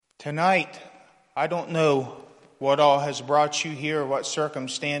Tonight, I don't know what all has brought you here, what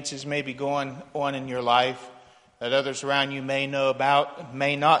circumstances may be going on in your life that others around you may know about,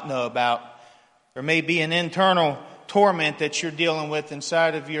 may not know about. There may be an internal torment that you're dealing with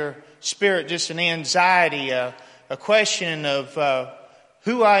inside of your spirit, just an anxiety, a question of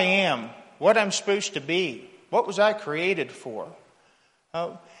who I am, what I'm supposed to be, what was I created for?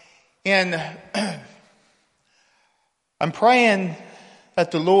 And I'm praying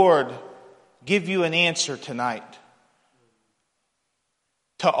that the Lord give you an answer tonight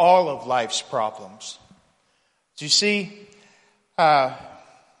to all of life's problems. You see, man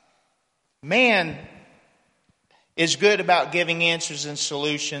is good about giving answers and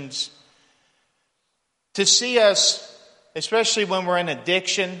solutions. To see us, especially when we're in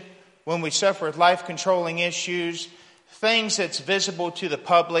addiction, when we suffer with life-controlling issues, things that's visible to the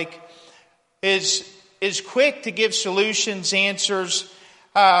public, is quick to give solutions, answers,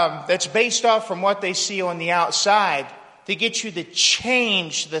 that's based off from what they see on the outside to get you to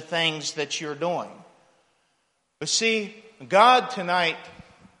change the things that you're doing. But see, God tonight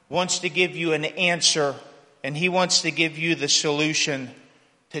wants to give you an answer, and He wants to give you the solution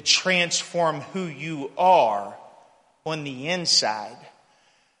to transform who you are on the inside.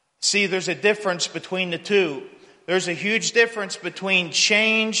 See, there's a difference between the two. There's a huge difference between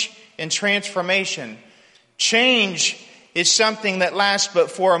change and transformation. Change is something that lasts but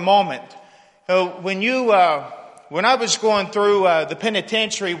for a moment. When I was going through the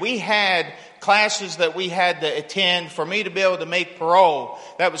penitentiary, we had classes that we had to attend for me to be able to make parole.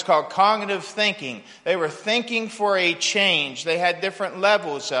 That was called cognitive thinking. They were thinking for a change. They had different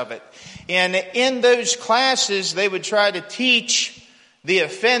levels of it. And in those classes, they would try to teach the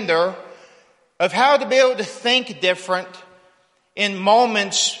offender of how to be able to think different in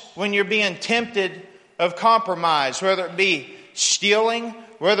moments when you're being tempted of compromise, whether it be stealing,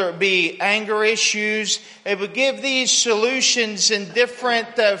 whether it be anger issues. It would give these solutions in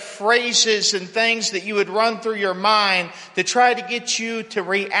different phrases and things that you would run through your mind to try to get you to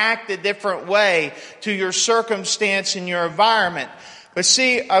react a different way to your circumstance and your environment. But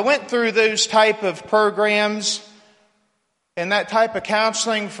see, I went through those type of programs and that type of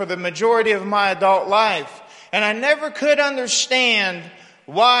counseling for the majority of my adult life. And I never could understand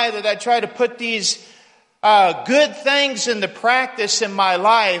why that I tried to put these good things into practice in my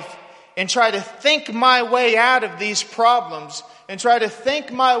life and try to think my way out of these problems and try to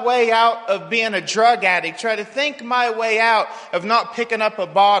think my way out of being a drug addict, try to think my way out of not picking up a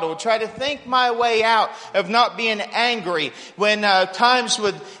bottle, try to think my way out of not being angry when times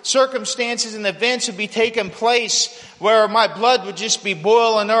with circumstances and events would be taking place where my blood would just be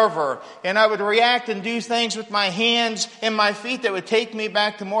boiling over and I would react and do things with my hands and my feet that would take me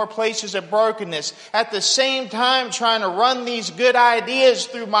back to more places of brokenness. At the same time, trying to run these good ideas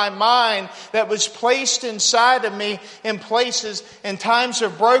through my mind that was placed inside of me in places in times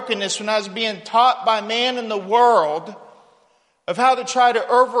of brokenness when I was being taught by man in the world of how to try to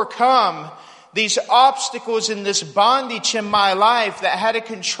overcome these obstacles in this bondage in my life that had a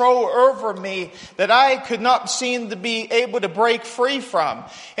control over me that I could not seem to be able to break free from.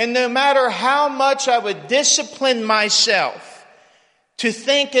 And no matter how much I would discipline myself to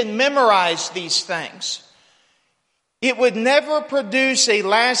think and memorize these things, it would never produce a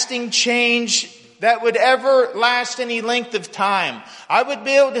lasting change that would ever last any length of time. I would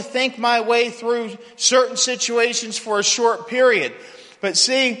be able to think my way through certain situations for a short period. But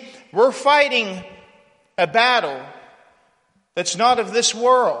see, we're fighting a battle that's not of this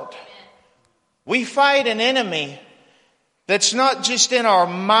world. We fight an enemy that's not just in our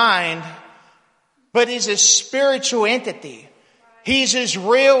mind, but is a spiritual entity. He's as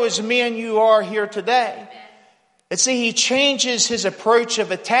real as me and you are here today. And see, he changes his approach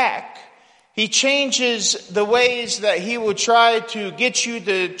of attack. He changes the ways that he will try to get you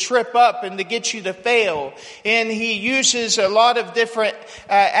to trip up and to get you to fail. And he uses a lot of different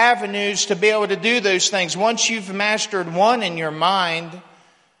avenues to be able to do those things. Once you've mastered one in your mind,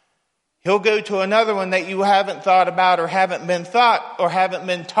 he'll go to another one that you haven't thought about or haven't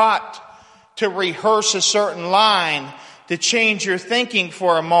been taught to rehearse a certain line to change your thinking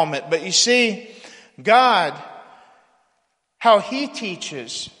for a moment. But you see, God, how he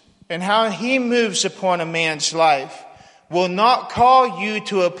teaches and how he moves upon a man's life will not call you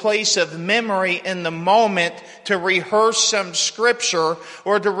to a place of memory in the moment to rehearse some scripture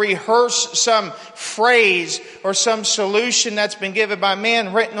or to rehearse some phrase or some solution that's been given by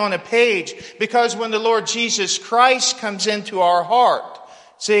man written on a page. Because when the Lord Jesus Christ comes into our heart,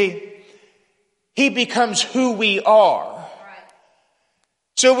 see, he becomes who we are.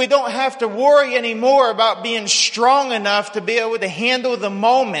 So we don't have to worry anymore about being strong enough to be able to handle the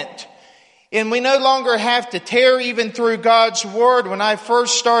moment. And we no longer have to tear even through God's Word. When I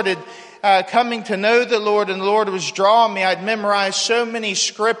first started coming to know the Lord and the Lord was drawing me, I'd memorized so many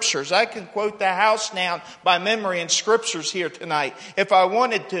scriptures. I can quote the house now by memory in scriptures here tonight if I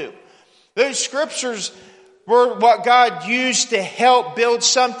wanted to. Those scriptures were what God used to help build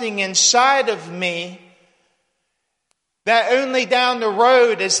something inside of me that only down the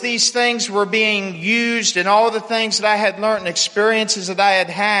road, as these things were being used and all the things that I had learned and experiences that I had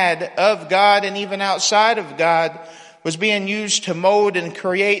had of God and even outside of God, was being used to mold and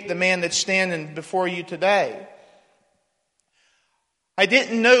create the man that's standing before you today. I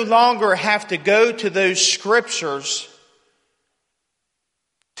didn't no longer have to go to those scriptures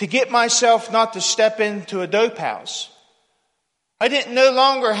to get myself not to step into a dope house. I didn't no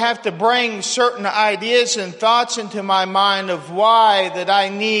longer have to bring certain ideas and thoughts into my mind of why that I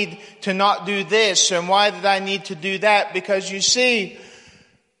need to not do this and why that I need to do that. Because you see,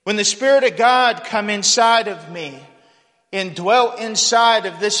 when the Spirit of God come inside of me and dwelt inside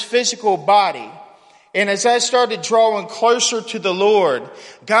of this physical body, and as I started drawing closer to the Lord,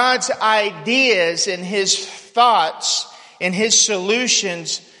 God's ideas and His thoughts and His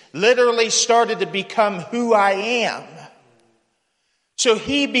solutions literally started to become who I am. So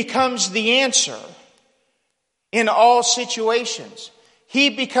He becomes the answer in all situations. He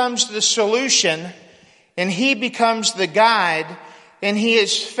becomes the solution, and He becomes the guide, and He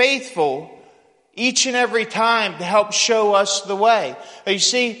is faithful each and every time to help show us the way. You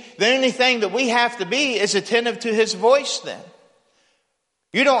see, the only thing that we have to be is attentive to His voice then.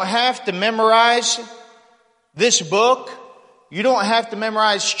 You don't have to memorize this book. You don't have to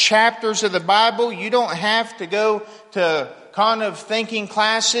memorize chapters of the Bible. You don't have to go to kind of thinking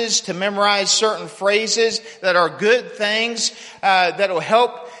classes to memorize certain phrases that are good things, that will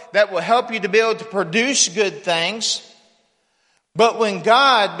help you to be able to produce good things. But when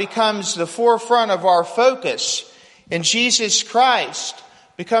God becomes the forefront of our focus and Jesus Christ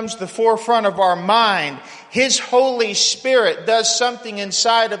becomes the forefront of our mind, His Holy Spirit does something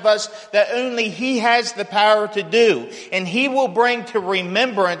inside of us that only He has the power to do. And He will bring to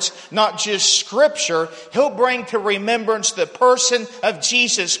remembrance not just Scripture, He'll bring to remembrance the person of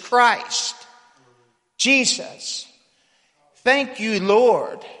Jesus Christ. Jesus. Thank you,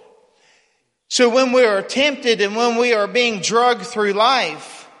 Lord. So when we are tempted and when we are being drugged through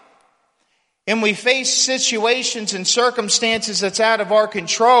life, and we face situations and circumstances that's out of our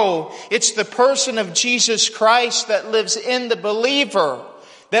control, it's the person of Jesus Christ that lives in the believer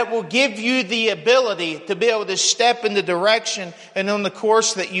that will give you the ability to be able to step in the direction and on the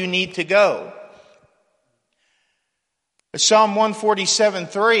course that you need to go. Psalm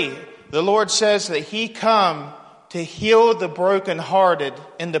 147:3, the Lord says that He come to heal the brokenhearted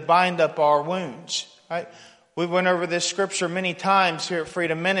and to bind up our wounds. Right? We went over this scripture many times here at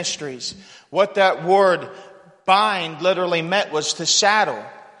Freedom Ministries. What that word bind literally meant was to saddle.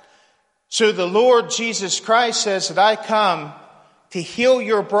 So the Lord Jesus Christ says that I come to heal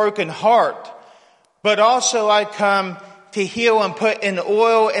your broken heart, but also I come to heal and put an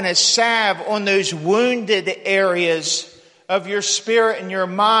oil and a salve on those wounded areas of your spirit and your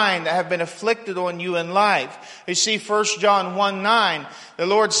mind that have been afflicted on you in life. You see, 1 John 1:9, the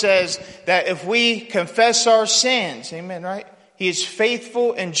Lord says that if we confess our sins, amen, right? He is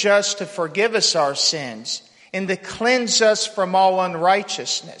faithful and just to forgive us our sins and to cleanse us from all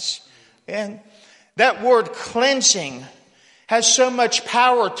unrighteousness. And that word cleansing has so much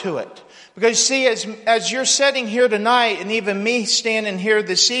power to it. Because see, as you're sitting here tonight, and even me standing here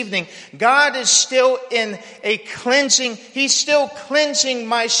this evening, God is still in a cleansing. He's still cleansing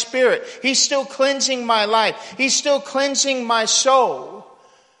my spirit. He's still cleansing my life. He's still cleansing my soul.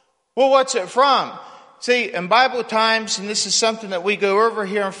 Well, what's it from? See, in Bible times, and this is something that we go over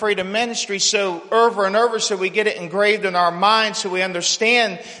here in Freedom Ministry so over and over so we get it engraved in our minds so we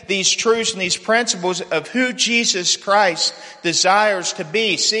understand these truths and these principles of who Jesus Christ desires to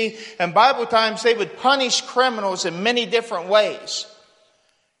be. See, in Bible times, they would punish criminals in many different ways.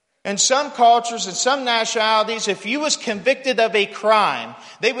 In some cultures and some nationalities, if you was convicted of a crime,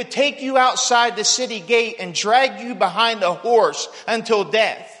 they would take you outside the city gate and drag you behind a horse until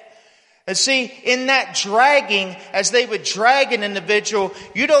death. And see, in that dragging, as they would drag an individual,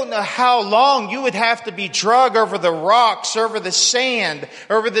 you don't know how long you would have to be dragged over the rocks, over the sand,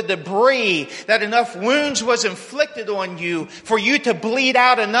 over the debris, that enough wounds was inflicted on you for you to bleed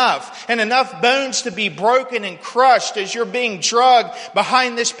out enough, and enough bones to be broken and crushed as you're being dragged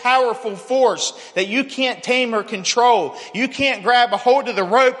behind this powerful force that you can't tame or control. You can't grab a hold of the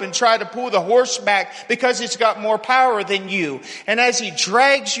rope and try to pull the horse back because it's got more power than you. And as he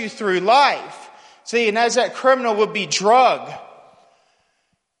drags you through life, see, and as that criminal would be drugged,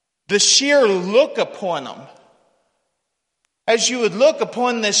 the sheer look upon him, as you would look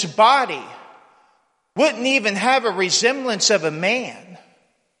upon this body, wouldn't even have a resemblance of a man.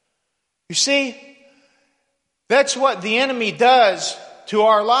 You see, that's what the enemy does to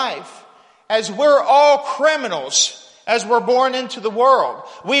our life. As we're all criminals, as we're born into the world,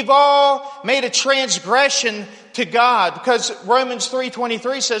 we've all made a transgression to God, because Romans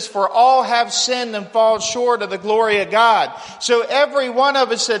 3:23 says, for all have sinned and fall short of the glory of God. So every one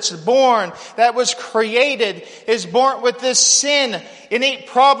of us that's born, that was created, is born with this sin, innate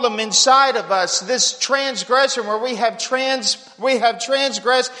problem inside of us, this transgression where we have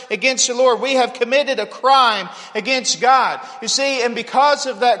transgressed against the Lord. We have committed a crime against God. You see, and because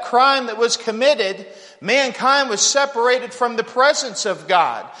of that crime that was committed, mankind was separated from the presence of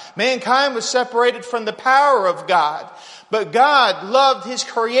God. Mankind was separated from the power of God. But God loved His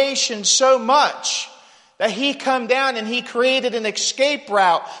creation so much that He come down and He created an escape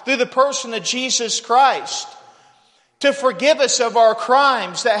route through the person of Jesus Christ to forgive us of our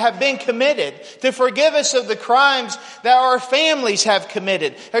crimes that have been committed, to forgive us of the crimes that our families have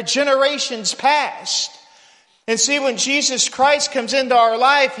committed, our generations past. And see, when Jesus Christ comes into our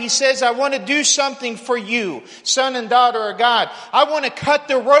life, He says, I want to do something for you, son and daughter of God. I want to cut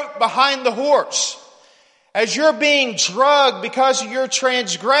the rope behind the horse. As you're being drugged because of your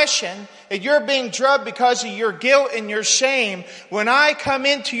transgression, and you're being drugged because of your guilt and your shame, when I come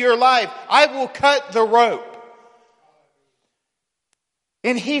into your life, I will cut the rope.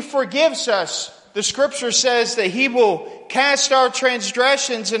 And He forgives us. The scripture says that He will cast our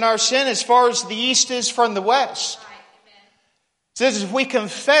transgressions and our sin as far as the east is from the west. It says if we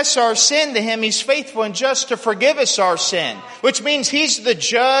confess our sin to Him, He's faithful and just to forgive us our sin. Which means He's the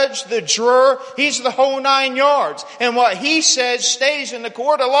judge, the juror, He's the whole 9 yards. And what He says stays in the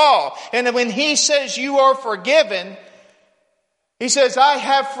court of law. And when He says you are forgiven, He says, I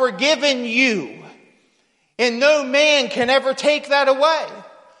have forgiven you. And no man can ever take that away.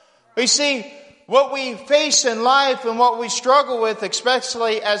 You see, what we face in life and what we struggle with,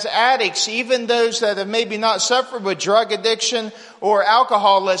 especially as addicts, even those that have maybe not suffered with drug addiction or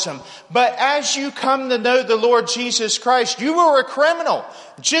alcoholism. But as you come to know the Lord Jesus Christ, you were a criminal,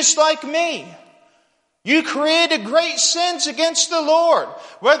 just like me. You created great sins against the Lord,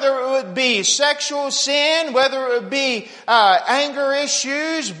 whether it would be sexual sin, whether it would be anger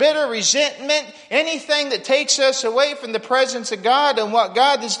issues, bitter resentment, anything that takes us away from the presence of God and what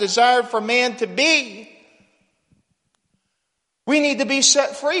God has desired for man to be. We need to be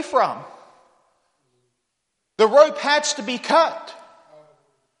set free from. The rope has to be cut.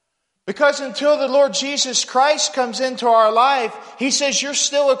 Because until the Lord Jesus Christ comes into our life, He says you're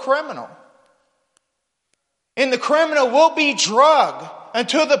still a criminal. And the criminal will be drugged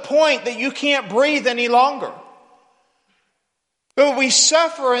until the point that you can't breathe any longer. But we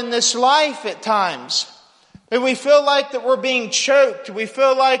suffer in this life at times. And we feel like that we're being choked. We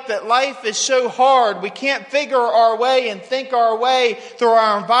feel like that life is so hard. We can't figure our way and think our way through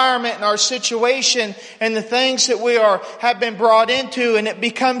our environment and our situation and the things that we have been brought into. And it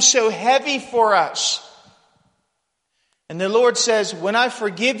becomes so heavy for us. And the Lord says, when I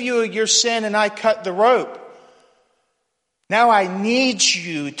forgive you of your sin and I cut the rope, now I need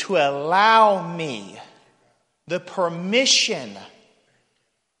you to allow me the permission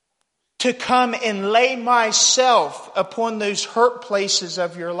to come and lay myself upon those hurt places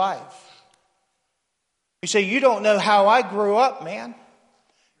of your life. You say, you don't know how I grew up, man.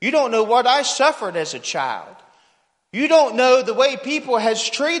 You don't know what I suffered as a child. You don't know the way people has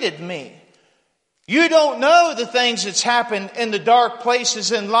treated me. You don't know the things that's happened in the dark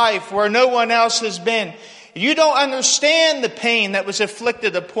places in life where no one else has been. You don't understand the pain that was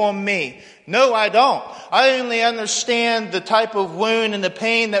afflicted upon me. No, I don't. I only understand the type of wound and the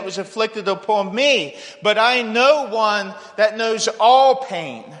pain that was afflicted upon me. But I know one that knows all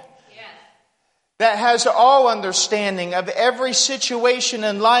pain. That has all understanding of every situation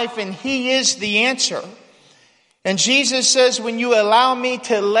in life, and He is the answer. And Jesus says, when you allow me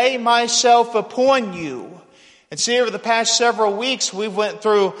to lay myself upon you, And see, over the past several weeks, we went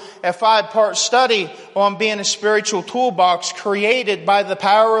through a 5-part study on being a spiritual toolbox created by the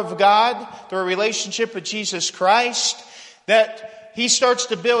power of God through a relationship with Jesus Christ, that He starts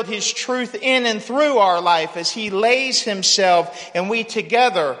to build His truth in and through our life as He lays Himself, and we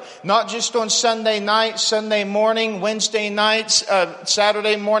together, not just on Sunday night, Sunday morning, Wednesday nights,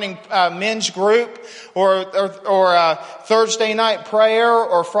 Saturday morning men's group, or Thursday night prayer,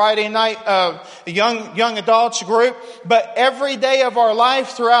 or Friday night young adults group, but every day of our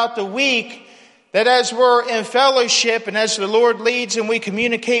life throughout the week, that as we're in fellowship and as the Lord leads and we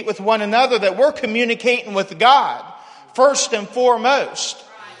communicate with one another, that we're communicating with God first and foremost.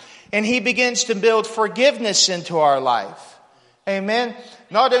 And He begins to build forgiveness into our life. Amen.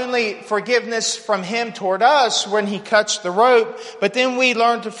 Not only forgiveness from Him toward us when He cuts the rope, but then we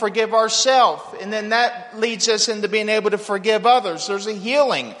learn to forgive ourselves. And then that leads us into being able to forgive others. There's a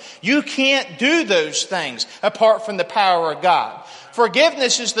healing. You can't do those things apart from the power of God.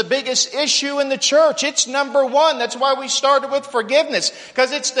 Forgiveness is the biggest issue in the church. It's number one. That's why we started with forgiveness,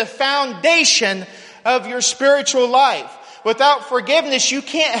 because it's the foundation of your spiritual life. Without forgiveness, you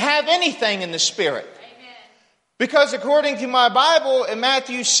can't have anything in the Spirit. Amen. Because according to my Bible, in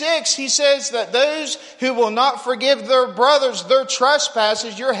Matthew 6, He says that those who will not forgive their brothers their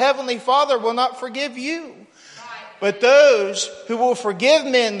trespasses, your heavenly Father will not forgive you. Right. But those who will forgive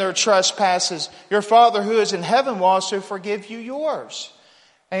men their trespasses, your Father who is in heaven will also forgive you yours.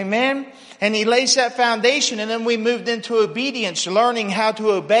 Amen. And He lays that foundation, and then we moved into obedience, learning how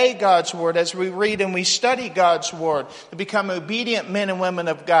to obey God's Word as we read and we study God's Word to become obedient men and women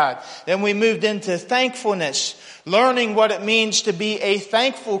of God. Then we moved into thankfulness, learning what it means to be a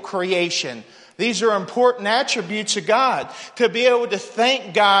thankful creation. These are important attributes of God. To be able to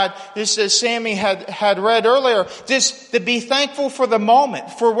thank God, just as Sammy had read earlier, just to be thankful for the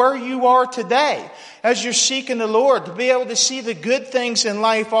moment, for where you are today. As you're seeking the Lord, to be able to see the good things in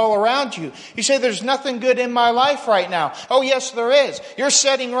life all around you. You say, there's nothing good in my life right now. Oh, yes, there is. You're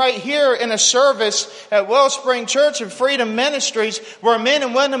sitting right here in a service at Wellspring Church and Freedom Ministries where men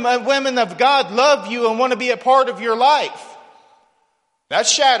and women of God love you and want to be a part of your life. That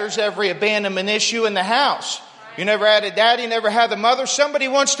shatters every abandonment issue in the house. You never had a daddy, never had a mother. Somebody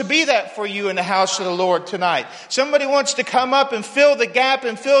wants to be that for you in the house of the Lord tonight. Somebody wants to come up and fill the gap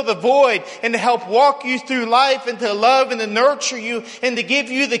and fill the void and to help walk you through life and to love and to nurture you and to give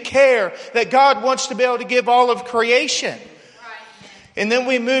you the care that God wants to be able to give all of creation. And then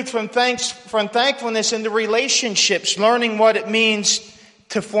we moved from thankfulness into relationships, learning what it means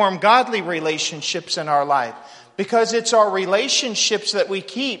to form godly relationships in our life. Because it's our relationships that we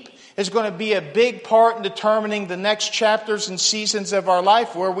keep is going to be a big part in determining the next chapters and seasons of our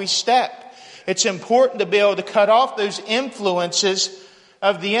life where we step. It's important to be able to cut off those influences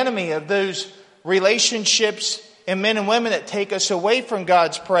of the enemy, of those relationships and men and women that take us away from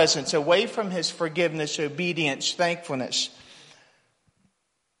God's presence, away from His forgiveness, obedience, thankfulness.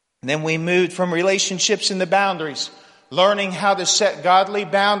 And then we moved from relationships into boundaries, learning how to set godly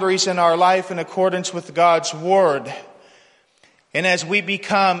boundaries in our life in accordance with God's Word. And as we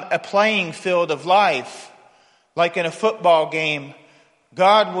become a playing field of life, like in a football game,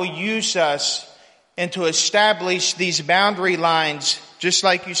 God will use us and to establish these boundary lines, just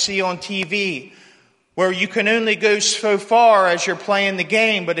like you see on TV, where you can only go so far as you're playing the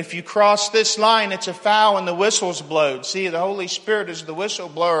game. But if you cross this line, it's a foul and the whistle's blown. See, the Holy Spirit is the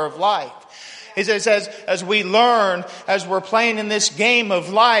whistleblower of life. He says, as we learn, as we're playing in this game of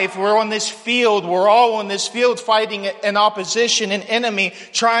life, we're on this field, we're all on this field fighting an opposition, an enemy,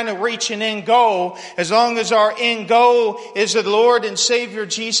 trying to reach an end goal. As long as our end goal is the Lord and Savior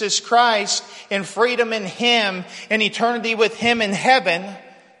Jesus Christ and freedom in Him and eternity with Him in heaven,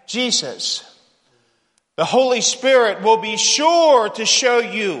 Jesus, the Holy Spirit will be sure to show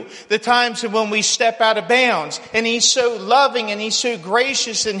you the times when we step out of bounds. And He's so loving and He's so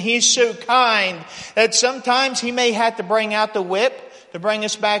gracious and He's so kind that sometimes He may have to bring out the whip to bring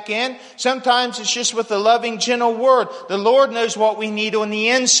us back in. Sometimes it's just with a loving, gentle word. The Lord knows what we need on the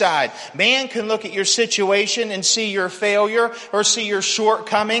inside. Man can look at your situation and see your failure or see your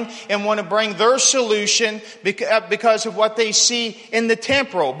shortcoming and want to bring their solution because of what they see in the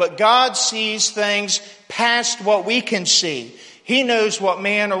temporal. But God sees things past what we can see. He knows what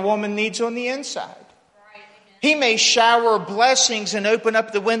man or woman needs on the inside. He may shower blessings and open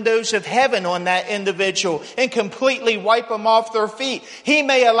up the windows of heaven on that individual and completely wipe them off their feet. He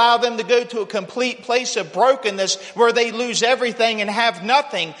may allow them to go to a complete place of brokenness where they lose everything and have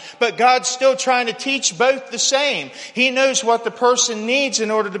nothing. But God's still trying to teach both the same. He knows what the person needs in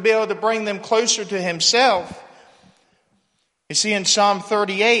order to be able to bring them closer to Himself. You see, in Psalm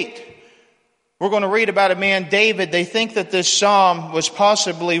 38, We're going to read about a man, David. They think that this psalm was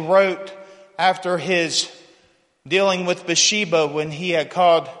possibly wrote after his dealing with Bathsheba, when he had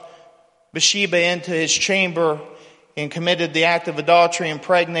called Bathsheba into his chamber and committed the act of adultery,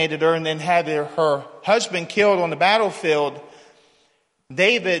 impregnated her, and then had her husband killed on the battlefield.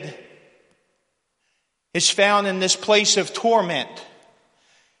 David is found in this place of torment.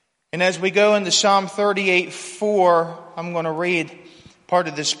 And as we go into Psalm 38:4, I'm going to read part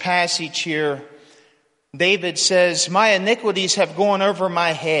of this passage here. David says, "My iniquities have gone over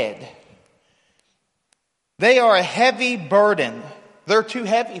my head. They are a heavy burden. They're too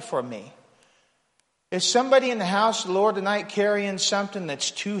heavy for me." Is somebody in the house of the Lord tonight carrying something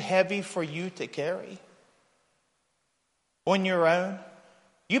that's too heavy for you to carry on your own?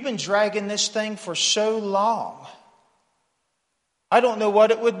 You've been dragging this thing for so long. I don't know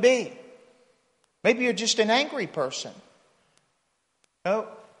what it would be. Maybe you're just an angry person. No.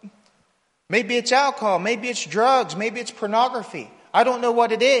 Maybe it's alcohol. Maybe it's drugs. Maybe it's pornography. I don't know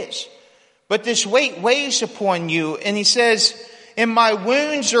what it is. But this weight weighs upon you. And he says, "And my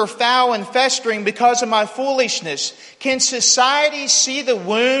wounds are foul and festering because of my foolishness." Can society see the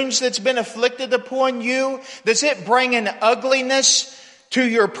wounds that's been afflicted upon you? Does it bring an ugliness to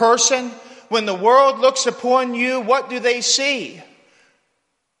your person? When the world looks upon you, what do they see?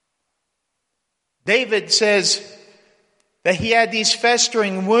 David says that he had these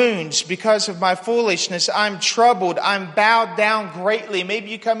festering wounds because of my foolishness. I'm troubled. I'm bowed down greatly.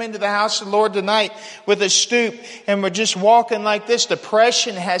 Maybe you come into the house of the Lord tonight with a stoop and we're just walking like this.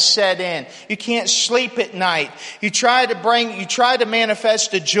 Depression has set in. You can't sleep at night. You try to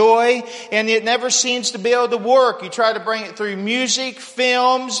manifest a joy and it never seems to be able to work. You try to bring it through music,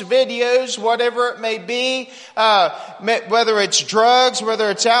 films, videos, whatever it may be, whether it's drugs,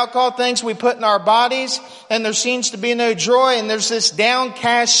 whether it's alcohol, things we put in our bodies, and there seems to be no joy. And there's this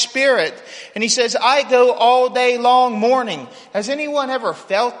downcast spirit. And he says, I go all day long mourning. Has anyone ever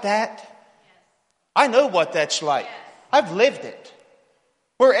felt that? I know what that's like. I've lived it.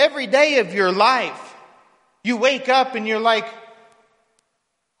 Where every day of your life, you wake up and you're like,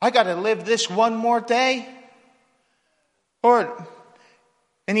 I got to live this one more day.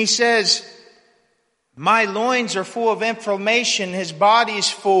 And he says, my loins are full of inflammation. His body is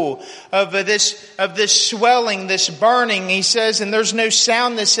full of this swelling, this burning. He says, and there's no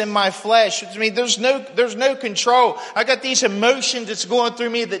soundness in my flesh. I mean, there's no control. I got these emotions that's going through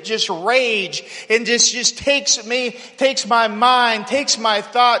me that just rage and just takes my mind, takes my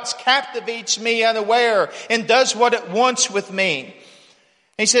thoughts, captivates me unaware and does what it wants with me.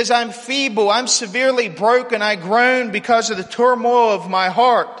 He says, I'm feeble. I'm severely broken. I groan because of the turmoil of my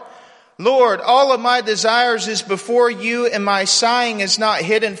heart. Lord, all of my desires is before you, and my sighing is not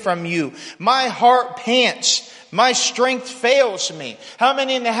hidden from you. My heart pants. My strength fails me. How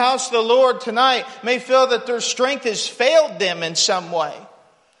many in the house of the Lord tonight may feel that their strength has failed them in some way?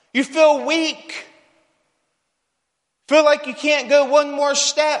 You feel weak. Feel like you can't go one more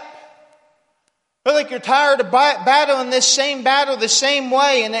step. Feel like you're tired of battling this same battle the same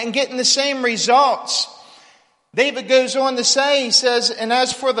way and getting the same results. David goes on to say, he says, and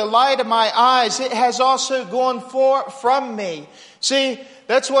as for the light of my eyes, it has also gone from me. See,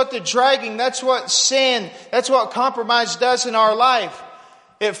 that's what the dragging, that's what sin, that's what compromise does in our life.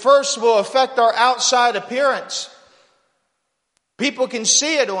 It first will affect our outside appearance. People can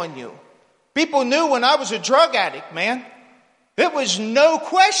see it on you. People knew when I was a drug addict, man. It was no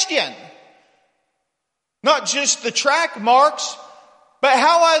question. Not just the track marks, but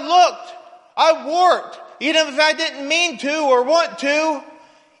how I looked. I wore it. Even if I didn't mean to or want to,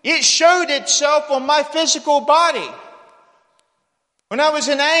 it showed itself on my physical body. When I was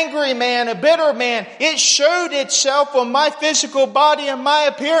an angry man, a bitter man, it showed itself on my physical body and my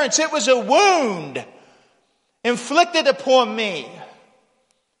appearance. It was a wound inflicted upon me.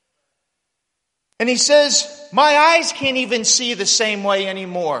 And he says, my eyes can't even see the same way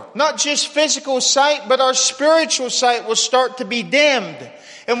anymore. Not just physical sight, but our spiritual sight will start to be dimmed.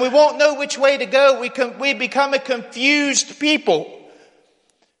 And we won't know which way to go. We become a confused people.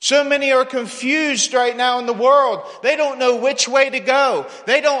 So many are confused right now in the world. They don't know which way to go.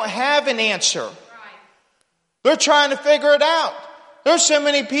 They don't have an answer. They're trying to figure it out. There's so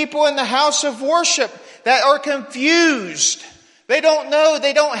many people in the house of worship that are confused. They don't know.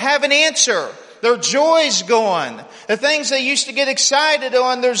 They don't have an answer. Their joy's gone. The things they used to get excited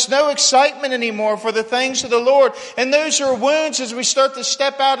on, there's no excitement anymore for the things of the Lord. And those are wounds as we start to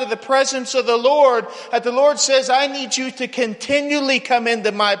step out of the presence of the Lord. That the Lord says, I need you to continually come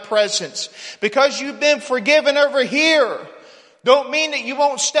into my presence. Because you've been forgiven over here. Don't mean that you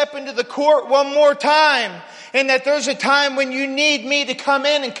won't step into the court one more time, and that there's a time when you need me to come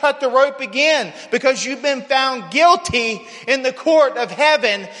in and cut the rope again because you've been found guilty in the court of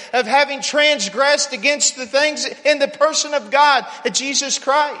heaven of having transgressed against the things in the person of God, Jesus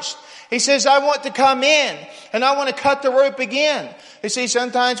Christ. He says, I want to come in and I want to cut the rope again. You see,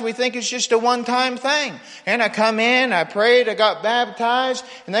 sometimes we think it's just a one-time thing. And I come in, I prayed, I got baptized.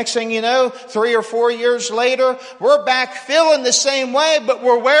 And next thing you know, 3 or 4 years later, we're back feeling the same way, but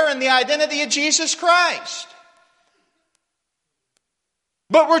we're wearing the identity of Jesus Christ.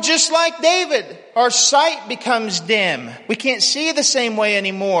 But we're just like David. Our sight becomes dim. We can't see the same way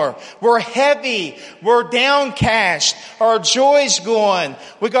anymore. We're heavy. We're downcast. Our joy's gone.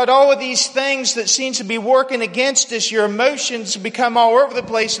 We got all of these things that seem to be working against us. Your emotions become all over the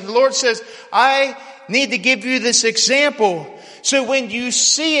place. And the Lord says, I need to give you this example. So when you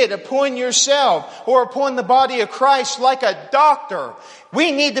see it upon yourself or upon the body of Christ like a doctor,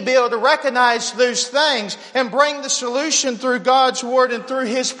 we need to be able to recognize those things and bring the solution through God's Word and through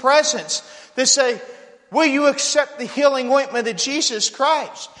His presence. To say, will you accept the healing ointment of Jesus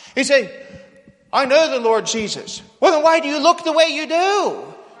Christ? You say, I know the Lord Jesus. Well, then why do you look the way you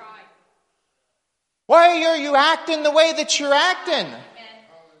do? Why are you acting the way that you're acting?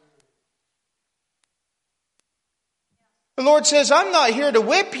 The Lord says, I'm not here to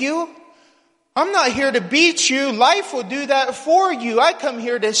whip you. I'm not here to beat you. Life will do that for you. I come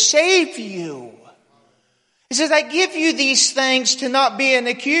here to save you. He says, I give you these things to not be an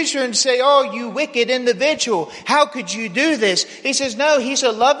accuser and say, oh, you wicked individual, how could you do this? He says, no, He's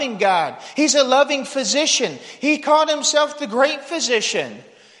a loving God. He's a loving physician. He called Himself the great physician.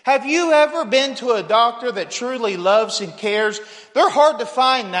 Have you ever been to a doctor that truly loves and cares? They're hard to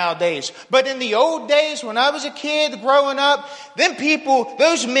find nowadays. But in the old days, when I was a kid growing up,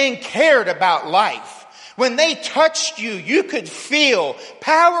 those men cared about life. When they touched you, you could feel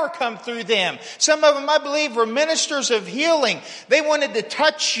power come through them. Some of them, I believe, were ministers of healing. They wanted to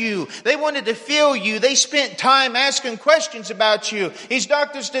touch you. They wanted to feel you. They spent time asking questions about you. These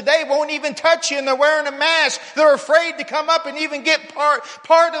doctors today won't even touch you, and they're wearing a mask. They're afraid to come up and even get part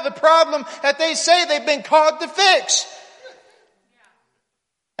of the problem that they say they've been called to fix.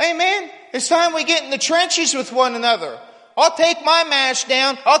 Amen. It's time we get in the trenches with one another. I'll take my mask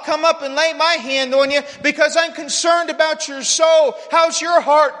down. I'll come up and lay my hand on you because I'm concerned about your soul. How's your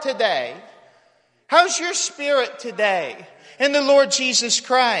heart today? How's your spirit today in the Lord Jesus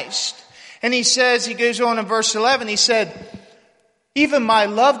Christ? And he goes on in verse 11, he said, even my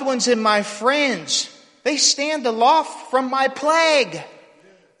loved ones and my friends, they stand aloft from my plague.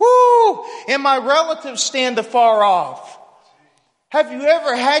 Woo! And my relatives stand afar off. Have you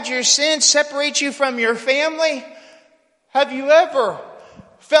ever had your sins separate you from your family? Have you ever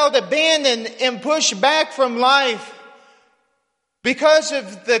felt abandoned and pushed back from life because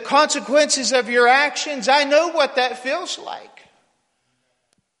of the consequences of your actions? I know what that feels like.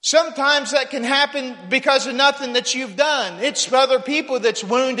 Sometimes that can happen because of nothing that you've done. It's other people that's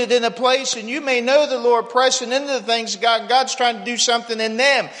wounded in a place, and you may know the Lord pressing into the things of God. God's trying to do something in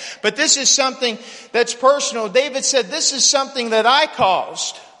them. But this is something that's personal. David said, this is something that I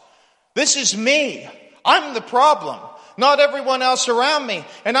caused. This is me. I'm the problem. Not everyone else around me.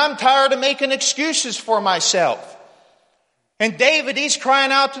 And I'm tired of making excuses for myself. And David, he's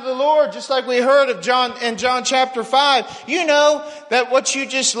crying out to the Lord, just like we heard of in John chapter 5. You know that what you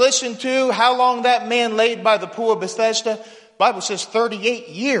just listened to, how long that man laid by the pool of Bethesda? The Bible says 38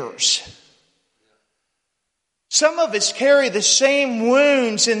 years. Some of us carry the same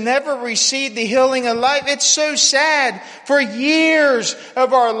wounds and never receive the healing of life. It's so sad. For years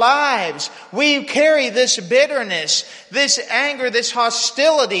of our lives, we carry this bitterness, this anger, this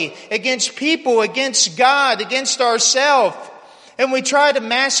hostility against people, against God, against ourselves. And we try to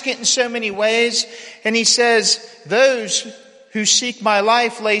mask it in so many ways. And he says, those who seek my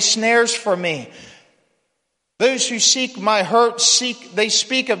life lay snares for me. Those who seek my hurt they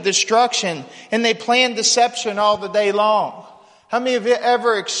speak of destruction, and they plan deception all the day long. How many of you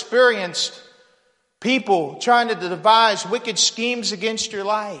ever experienced people trying to devise wicked schemes against your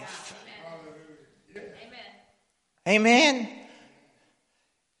life? Amen.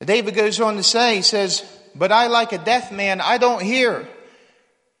 David goes on to say, he says, but I, like a deaf man, I don't hear.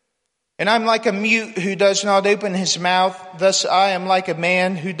 And I'm like a mute who does not open his mouth. Thus I am like a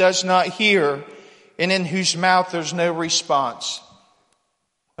man who does not hear, and in whose mouth there's no response.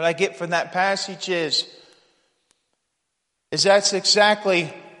 What I get from that passage is that's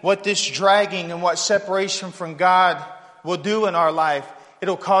exactly what this dragging and what separation from God will do in our life.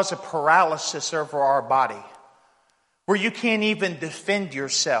 It'll cause a paralysis over our body, where you can't even defend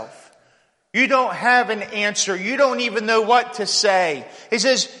yourself. You don't have an answer. You don't even know what to say. He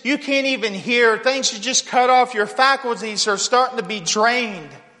says, you can't even hear. Things are just cut off. Your faculties are starting to be drained.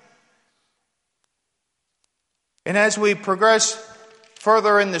 And as we progress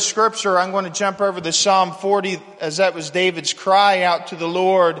further in the scripture, I'm going to jump over to Psalm 40, as that was David's cry out to the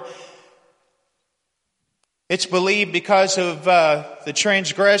Lord. It's believed because of the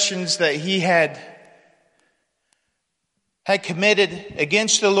transgressions that he had committed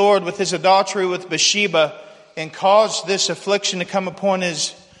against the Lord with his adultery with Bathsheba and caused this affliction to come upon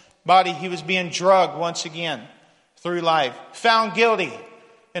his body. He was being drugged once again through life. Found guilty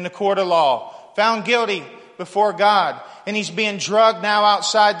in the court of law. Found guilty before God. And he's being drugged now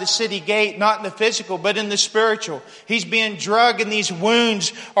outside the city gate, not in the physical, but in the spiritual. He's being drugged and these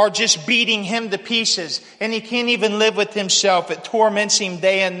wounds are just beating him to pieces. And he can't even live with himself. It torments him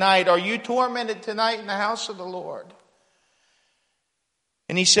day and night. Are you tormented tonight in the house of the Lord?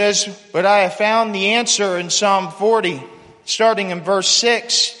 And he says, but I have found the answer in Psalm 40, starting in verse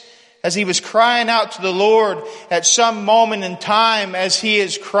 6. As he was crying out to the Lord at some moment in time, as he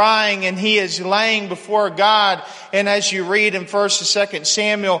is crying and he is laying before God. And as you read in 1st and 2nd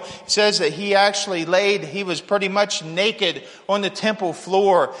Samuel, it says that he actually he was pretty much naked on the temple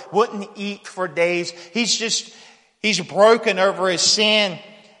floor, wouldn't eat for days. He's broken over his sin.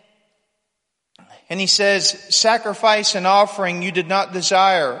 And he says, sacrifice and offering you did not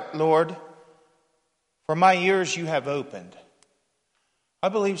desire, Lord, for my ears you have opened. I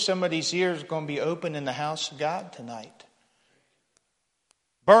believe somebody's ears are going to be open in the house of God tonight.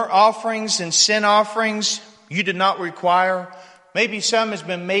 Burnt offerings and sin offerings you did not require. Maybe some has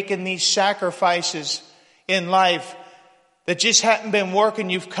been making these sacrifices in life that just hadn't been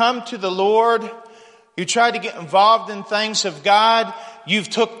working. You've come to the Lord. You tried to get involved in things of God. You've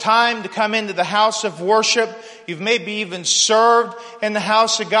took time to come into the house of worship. You've maybe even served in the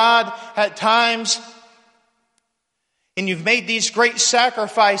house of God at times. And you've made these great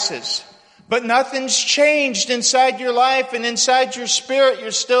sacrifices. But nothing's changed inside your life and inside your spirit.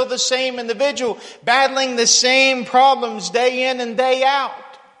 You're still the same individual, battling the same problems day in and day out.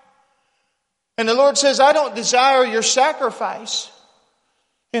 And the Lord says, I don't desire your sacrifice.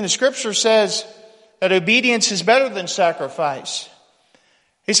 And the scripture says that obedience is better than sacrifice.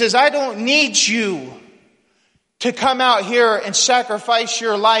 He says, I don't need you to come out here and sacrifice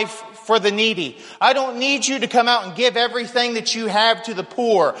your life for the needy. I don't need you to come out and give everything that you have to the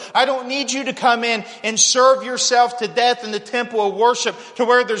poor. I don't need you to come in and serve yourself to death in the temple of worship to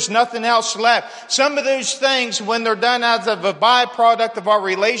where there's nothing else left. Some of those things, when they're done out of a byproduct of our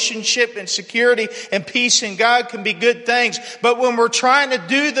relationship and security and peace in God, can be good things. But when we're trying to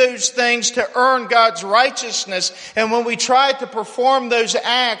do those things to earn God's righteousness, and when we try to perform those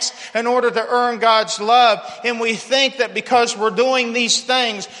acts in order to earn God's love, and we think that because we're doing these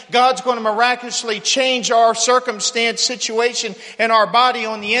things, God's going to miraculously change our circumstance, situation, and our body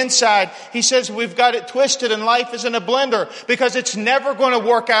on the inside. He says we've got it twisted and life is in a blender, because it's never going to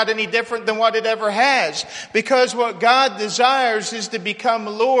work out any different than what it ever has. Because what God desires is to become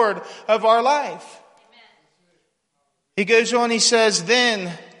Lord of our life. Amen. He goes on, he says,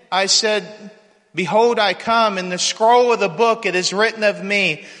 then I said, behold, I come. In the scroll of the book it is written of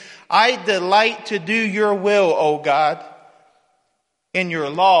me, I delight to do your will, O God. And your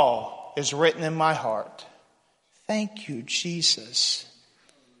law is written in my heart. Thank you, Jesus.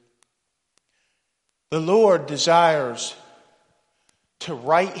 The Lord desires to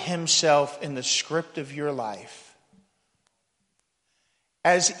write himself in the script of your life.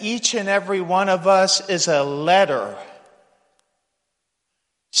 As each and every one of us is a letter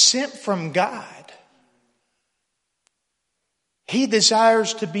sent from God. He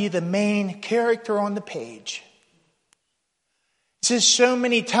desires to be the main character on the page. It says so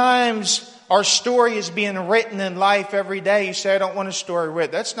many times our story is being written in life every day. You say, I don't want a story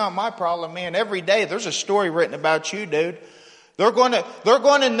written. That's not my problem, man. Every day there's a story written about you, dude. They're going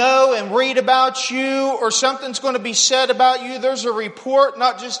to know and read about you, or something's going to be said about you. There's a report,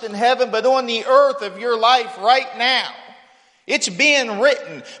 not just in heaven, but on the earth of your life right now. It's being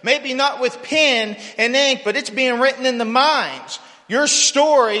written. Maybe not with pen and ink, but it's being written in the minds. Your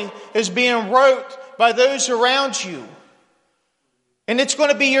story is being wrote by those around you. And it's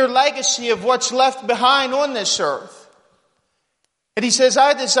going to be your legacy of what's left behind on this earth. And he says,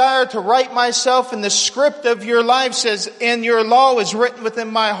 I desire to write myself in the script of your life, says, and your law is written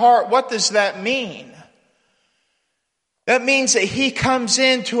within my heart. What does that mean? That means that he comes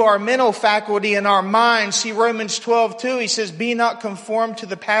into our mental faculty and our minds. See Romans 12:2, he says, be not conformed to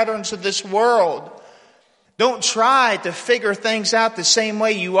the patterns of this world. Don't try to figure things out the same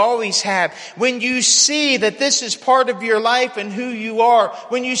way you always have. When you see that this is part of your life and who you are,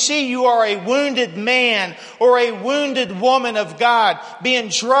 when you see you are a wounded man or a wounded woman of God being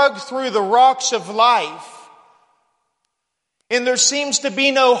dragged through the rocks of life, and there seems to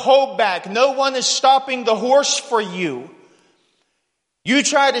be no holdback, no one is stopping the horse for you. You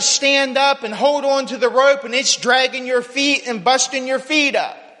try to stand up and hold on to the rope and it's dragging your feet and busting your feet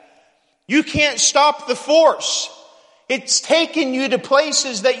up. You can't stop the force. It's taking you to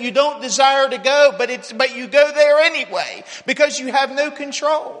places that you don't desire to go, but you go there anyway because you have no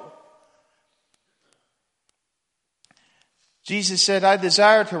control. Jesus said, I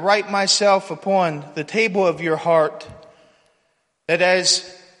desire to write myself upon the table of your heart, that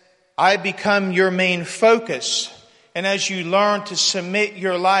as I become your main focus, and as you learn to submit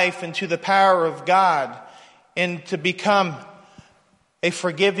your life into the power of God and to become a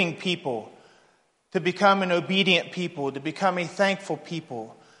forgiving people, to become an obedient people, to become a thankful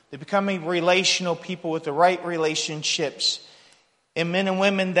people, to become a relational people with the right relationships, and men and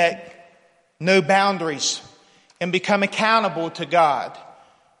women that know boundaries and become accountable to God.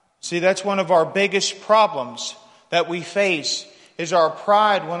 See, that's one of our biggest problems that we face, is our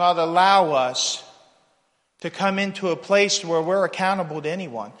pride will not allow us to come into a place where we're accountable to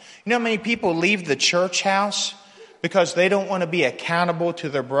anyone. You know how many people leave the church house because they don't want to be accountable to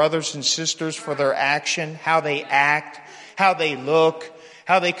their brothers and sisters for their action, how they act, how they look,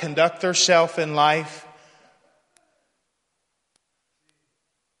 how they conduct themselves in life.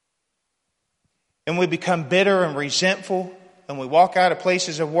 And we become bitter and resentful, and we walk out of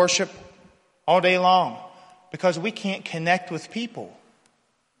places of worship all day long because we can't connect with people.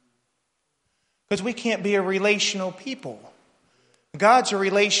 Because we can't be a relational people. God's a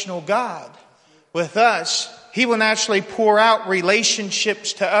relational God. With us, He will naturally pour out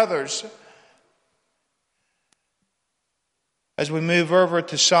relationships to others. As we move over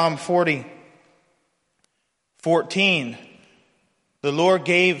to Psalm 14, the Lord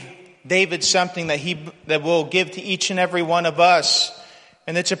gave David something that will give to each and every one of us.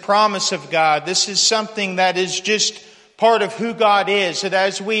 And it's a promise of God. This is something that is just part of who God is. That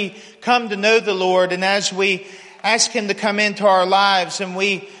as we come to know the Lord and as we ask Him to come into our lives and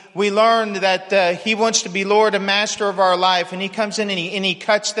we learn that He wants to be Lord and Master of our life, and He comes in and He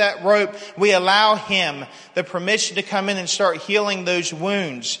cuts that rope, we allow Him the permission to come in and start healing those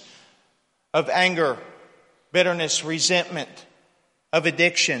wounds of anger, bitterness, resentment, of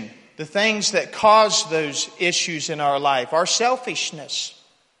addiction, the things that cause those issues in our life, our selfishness.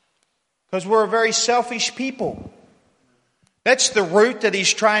 Because we're a very selfish people. That's the root that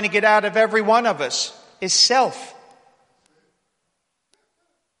He's trying to get out of every one of us, is self.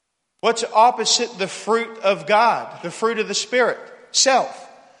 What's opposite the fruit of God, the fruit of the Spirit? Self.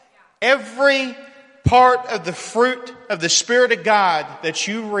 Every part of the fruit of the Spirit of God that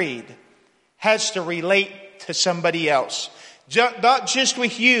you read has to relate to somebody else. Not just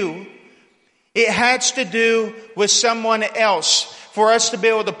with you. It has to do with someone else for us to be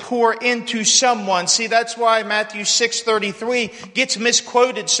able to pour into someone. See, that's why Matthew 6:33 gets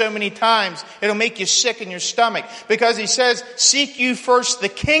misquoted so many times. It'll make you sick in your stomach. Because He says, seek you first the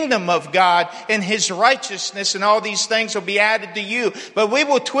kingdom of God and His righteousness, and all these things will be added to you. But we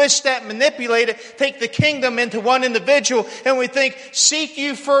will twist that, manipulate it, take the kingdom into one individual, and we think, seek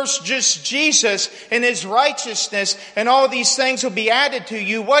you first just Jesus and His righteousness, and all these things will be added to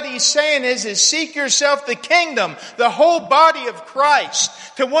you. What He's saying is seek yourself the kingdom, the whole body of Christ,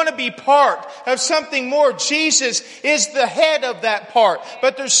 to want to be part of something more. Jesus is the head of that part.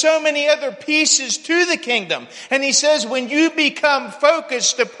 But there's so many other pieces to the kingdom. And He says when you become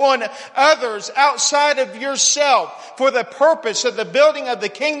focused upon others outside of yourself for the purpose of the building of the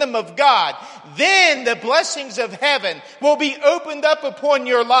kingdom of God, then the blessings of heaven will be opened up upon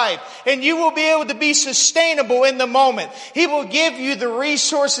your life. And you will be able to be sustainable in the moment. He will give you the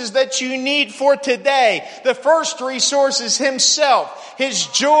resources that you need for today. The first resource is Himself. His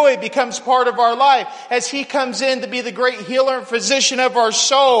joy becomes part of our life as He comes in to be the great healer and physician of our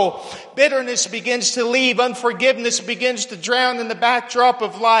soul. Bitterness begins to leave. Unforgiveness begins to drown in the backdrop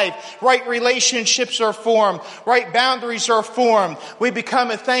of life. Right relationships are formed. Right boundaries are formed. We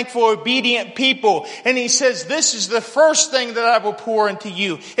become a thankful, obedient people. And He says, this is the first thing that I will pour into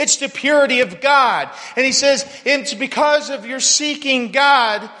you. It's the purity of God. And He says, it's because of your seeking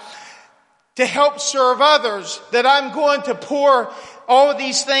God to help serve others that I'm going to pour all of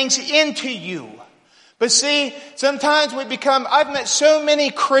these things into you. But see, sometimes I've met so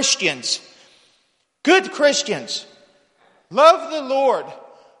many Christians, good Christians, love the Lord,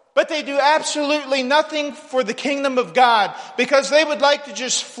 but they do absolutely nothing for the kingdom of God because they would like to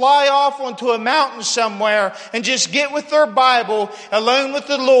just fly off onto a mountain somewhere and just get with their Bible, alone with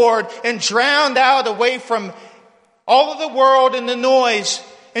the Lord, and drowned out away from all of the world and the noise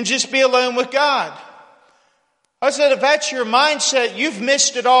and just be alone with God. I said, if that's your mindset, you've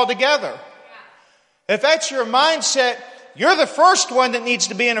missed it altogether. If that's your mindset, you're the first one that needs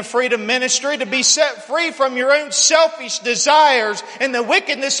to be in a freedom ministry, to be set free from your own selfish desires and the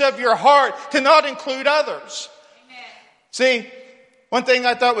wickedness of your heart to not include others. Amen. See, one thing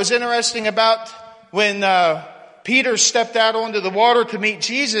I thought was interesting about when Peter stepped out onto the water to meet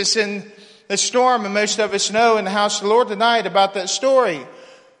Jesus in the storm, and most of us know in the house of the Lord tonight about that story.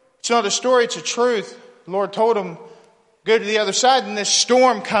 It's not a story, it's a truth. The Lord told him, go to the other side, and this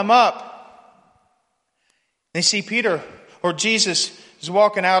storm come up. They see Peter, or Jesus, is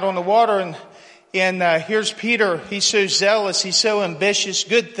walking out on the water, and here's Peter. He's so zealous, he's so ambitious,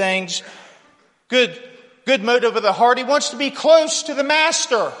 good things, good motive of the heart. He wants to be close to the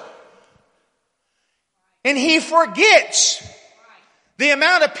Master. And he forgets the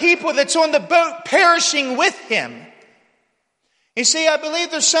amount of people that's on the boat perishing with him. You see, I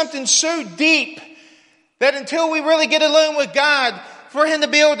believe there's something so deep that until we really get alone with God, for Him to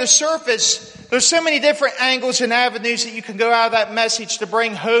be able to surface, there's so many different angles and avenues that you can go out of that message to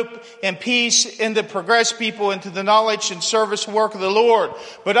bring hope and peace and to progress people into the knowledge and service work of the Lord.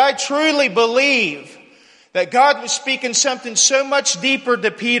 But I truly believe that God was speaking something so much deeper to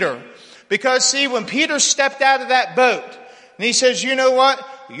Peter. Because see, when Peter stepped out of that boat, and he says, you know what?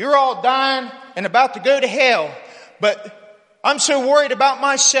 You're all dying and about to go to hell. But I'm so worried about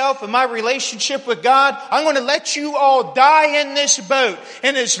myself and my relationship with God. I'm going to let you all die in this boat.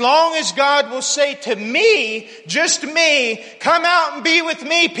 And as long as God will say to me, just me, come out and be with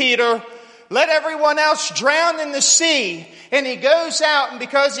me, Peter. Let everyone else drown in the sea. And he goes out, and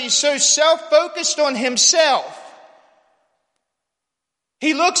because he's so self-focused on himself,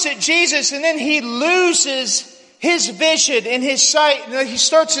 he looks at Jesus, and then he loses his vision and his sight. And he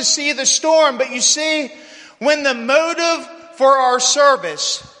starts to see the storm. But you see, when the motive for our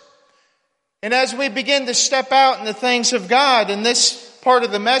service, and as we begin to step out in the things of God, and this part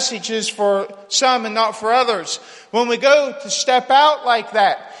of the message is for some and not for others, when we go to step out like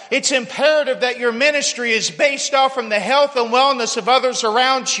that, it's imperative that your ministry is based off from the health and wellness of others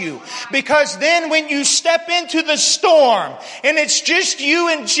around you. Because then when you step into the storm and it's just you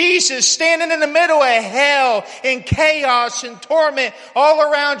and Jesus standing in the middle of hell and chaos and torment all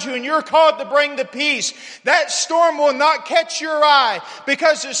around you, and you're called to bring the peace, that storm will not catch your eye,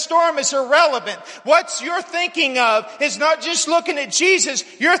 because the storm is irrelevant. What you're thinking of is not just looking at Jesus.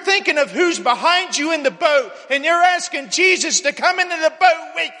 You're thinking of who's behind you in the boat, and you're asking Jesus to come into the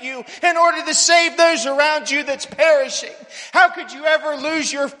boat with you in order to save those around you that's perishing. How could you ever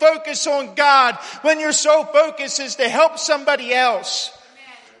lose your focus on God when your sole focus is to help somebody else?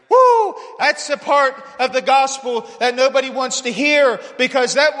 Woo! That's the part of the gospel that nobody wants to hear,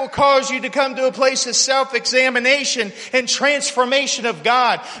 because that will cause you to come to a place of self-examination and transformation of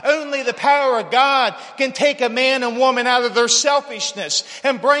God. Only the power of God can take a man and woman out of their selfishness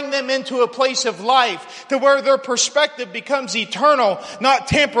and bring them into a place of life to where their perspective becomes eternal, not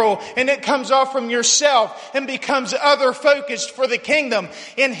temporal, and it comes off from yourself and becomes other focused for the kingdom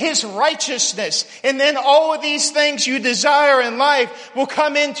in His righteousness. And then all of these things you desire in life will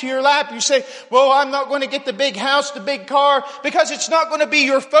come into your lap. You say, well, I'm not going to get the big house, the big car, because it's not going to be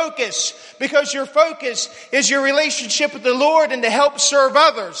your focus. Because your focus is your relationship with the Lord and to help serve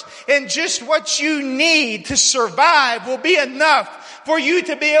others. And just what you need to survive will be enough for you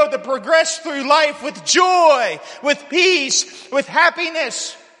to be able to progress through life with joy, with peace, with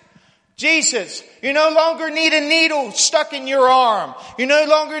happiness. Jesus, you no longer need a needle stuck in your arm. You no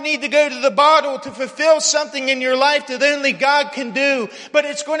longer need to go to the bottle to fulfill something in your life that only God can do. But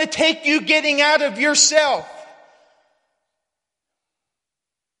it's going to take you getting out of yourself.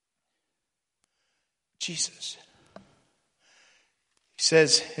 Jesus. He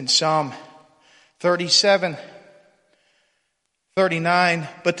says in Psalm 37:39,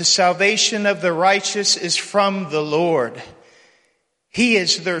 but the salvation of the righteous is from the Lord. He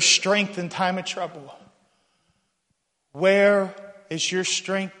is their strength in time of trouble. Where is your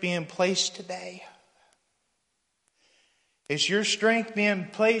strength being placed today? Is your strength being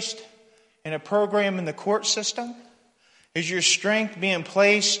placed in a program in the court system? Is your strength being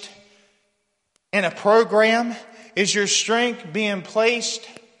placed in a program? Is your strength being placed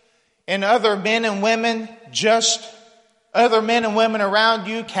in other men and women, just other men and women around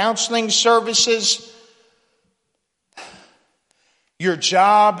you, counseling services, your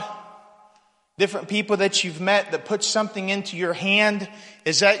job, Different people that you've met that put something into your hand.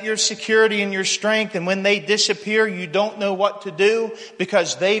 Is that your security and your strength? And when they disappear, you don't know what to do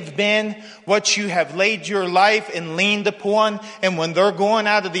because they've been what you have laid your life and leaned upon. And when they're going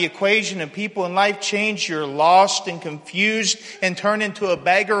out of the equation and people in life change, you're lost and confused and turn into a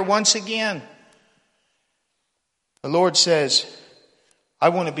beggar once again. The Lord says, I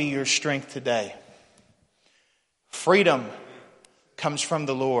want to be your strength today. Freedom comes from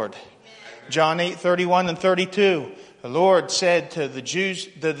the Lord. John 8:31 and 32. The Lord said to the Jews,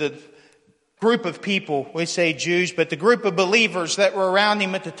 the group of people, we say Jews, but the group of believers that were around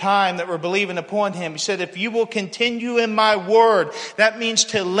him at the time that were believing upon him, he said, if you will continue in my word, that means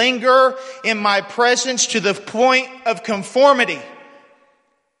to linger in my presence to the point of conformity.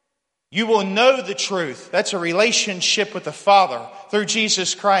 You will know the truth. That's a relationship with the Father through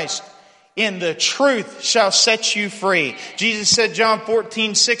Jesus Christ. And the truth shall set you free. Jesus said, John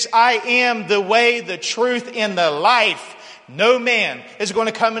 14:6, I am the way, the truth, and the life. No man is going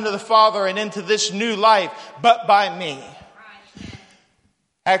to come into the Father and into this new life but by me.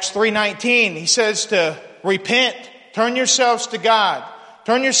 Acts 3:19, he says to repent, turn yourselves to God.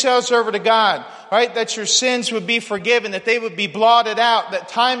 Turn yourselves over to God, right? That your sins would be forgiven, that they would be blotted out, that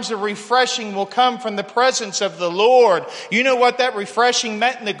times of refreshing will come from the presence of the Lord. You know what that refreshing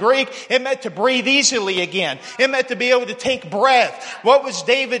meant in the Greek? It meant to breathe easily again. It meant to be able to take breath. What was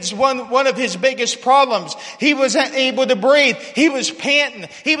David's one of his biggest problems? He wasn't able to breathe. He was panting.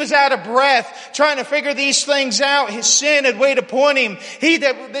 He was out of breath, trying to figure these things out. His sin had weighed upon him.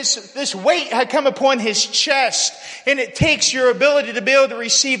 This weight had come upon his chest, and it takes your ability to be able to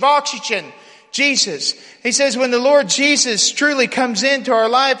receive oxygen. Jesus. He says when the Lord Jesus truly comes into our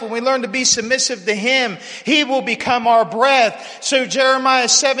life and we learn to be submissive to Him, He will become our breath. So Jeremiah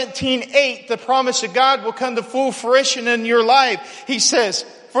 17:8, the promise of God will come to full fruition in your life. He says,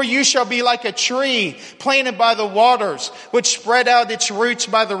 for you shall be like a tree planted by the waters, which spread out its roots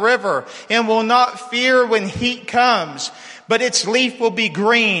by the river, and will not fear when heat comes, but its leaf will be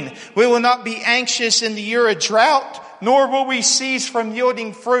green. We will not be anxious in the year of drought, nor will we cease from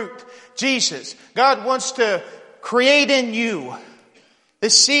yielding fruit. Jesus, God wants to create in you the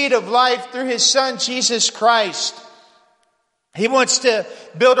seed of life through His Son, Jesus Christ. He wants to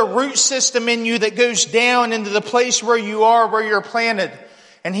build a root system in you that goes down into the place where you are, where you're planted.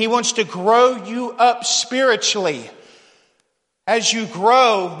 And He wants to grow you up spiritually. As you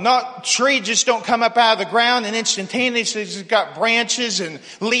grow, trees just don't come up out of the ground and instantaneously it's got branches and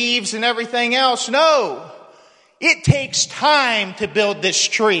leaves and everything else. No. It takes time to build this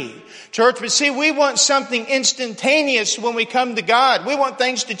tree. Church, but see, we want something instantaneous when we come to God. We want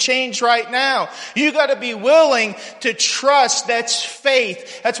things to change right now. You got to be willing to trust. That's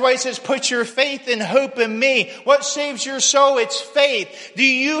faith. That's why He says, put your faith and hope in me. What saves your soul? It's faith. Do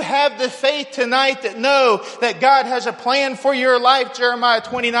you have the faith tonight that know that God has a plan for your life? Jeremiah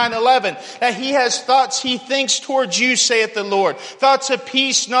 29:11, that He has thoughts He thinks towards you, saith the Lord. Thoughts of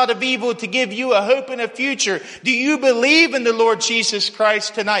peace, not of evil, to give you a hope and a future. Do you believe in the Lord Jesus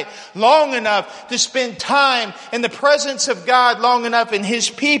Christ tonight? Long enough to spend time in the presence of God, long enough in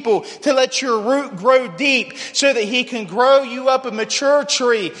His people to let your root grow deep so that He can grow you up a mature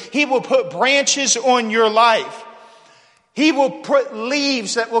tree. He will put branches on your life. He will put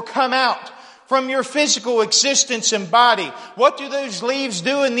leaves that will come out from your physical existence and body. What do those leaves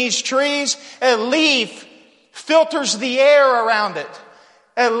do in these trees? A leaf filters the air around it.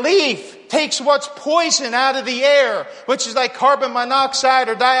 A leaf takes what's poison out of the air, which is like carbon monoxide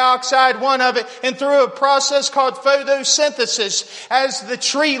or dioxide, one of it, and through a process called photosynthesis, as the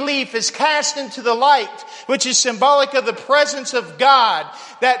tree leaf is cast into the light, which is symbolic of the presence of God,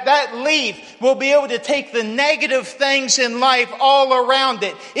 that leaf will be able to take the negative things in life all around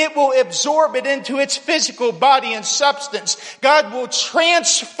it. It will absorb it into its physical body and substance. God will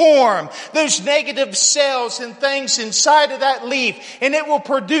transform those negative cells and things inside of that leaf, and it will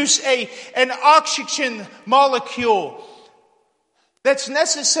produce an oxygen molecule that's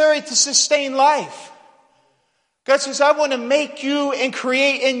necessary to sustain life. God says, I want to make you and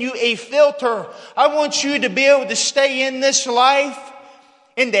create in you a filter. I want you to be able to stay in this life,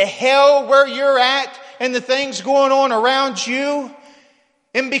 in the hell where you're at, and the things going on around you,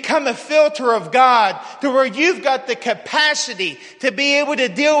 and become a filter of God to where you've got the capacity to be able to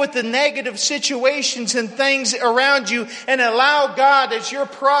deal with the negative situations and things around you and allow God as you're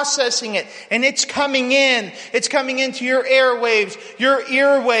processing it. And it's coming into your airwaves, your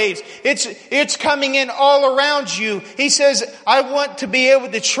earwaves. It's coming in all around you. He says, I want to be able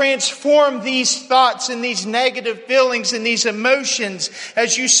to transform these thoughts and these negative feelings and these emotions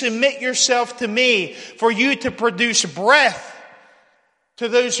as you submit yourself to me, for you to produce breath to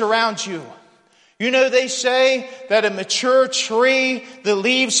those around you. You know, they say that a mature tree, the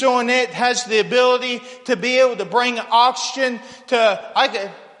leaves on it has the ability to be able to bring oxygen to, I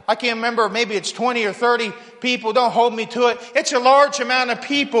can't remember, maybe it's 20 or 30 people. Don't hold me to it. It's a large amount of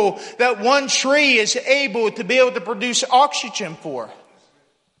people that one tree is able to be able to produce oxygen for.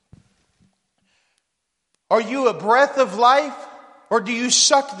 Are you a breath of life, or do you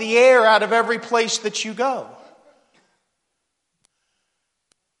suck the air out of every place that you go?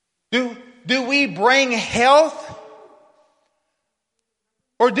 Do we bring health,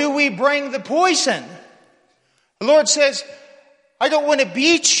 or do we bring the poison? The Lord says, I don't want to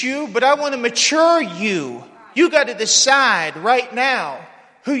beat you, but I want to mature you. You got to decide right now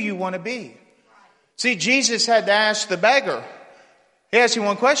who you want to be. See, Jesus had to ask the beggar. He asked him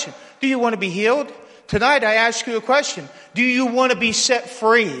one question. Do you want to be healed? Tonight I ask you a question. Do you want to be set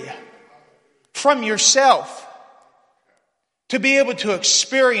free from yourself to be able to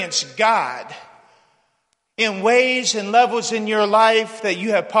experience God in ways and levels in your life that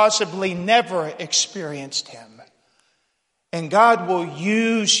you have possibly never experienced Him? And God will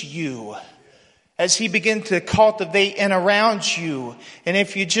use you as He begins to cultivate in around you. And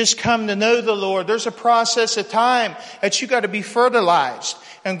if you just come to know the Lord, there's a process of time that you got to be fertilized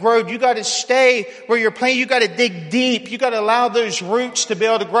and grow. You got to stay where you're planted. You got to dig deep. You got to allow those roots to be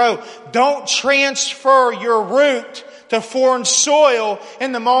able to grow. Don't transfer your root to foreign soil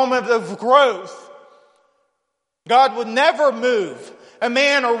in the moment of growth. God would never move a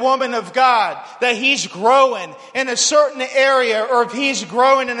man or woman of God that he's growing in a certain area, or if he's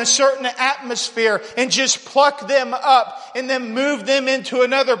growing in a certain atmosphere, and just pluck them up and then move them into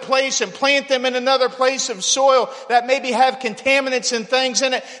another place and plant them in another place of soil that maybe have contaminants and things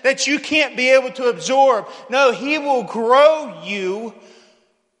in it that you can't be able to absorb. No, He will grow you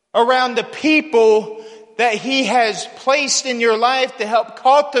around the people that He has placed in your life to help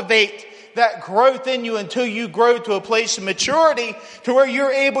cultivate that growth in you until you grow to a place of maturity to where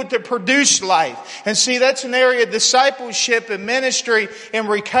you're able to produce life. And see, that's an area of discipleship and ministry and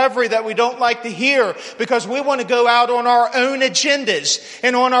recovery that we don't like to hear, because we want to go out on our own agendas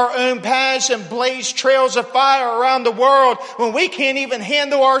and on our own paths and blaze trails of fire around the world when we can't even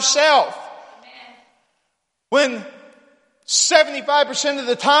handle ourselves. When 75% of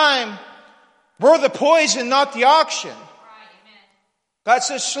the time we're the poison, not the oxygen. God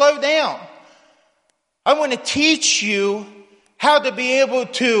says, slow down. I want to teach you how to be able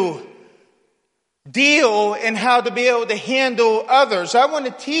to deal and how to be able to handle others. I want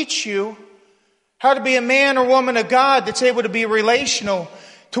to teach you how to be a man or woman of God that's able to be relational,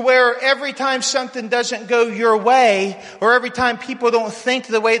 to where every time something doesn't go your way, or every time people don't think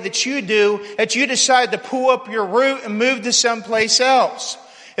the way that you do, that you decide to pull up your root and move to someplace else.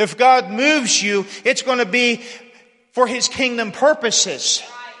 If God moves you, it's going to be for His kingdom purposes.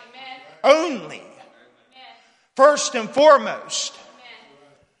 Only. Amen. First and foremost.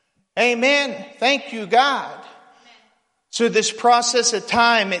 Amen. Amen. Thank you, God. Amen. So this process of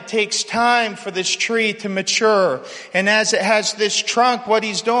time, it takes time for this tree to mature. And as it has this trunk, what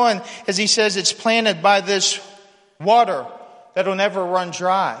He's doing is He says it's planted by this water that'll never run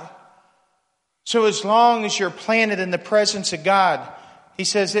dry. So as long as you're planted in the presence of God, He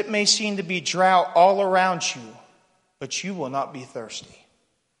says it may seem to be drought all around you, but you will not be thirsty.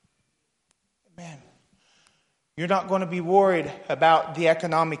 Amen. You're not going to be worried about the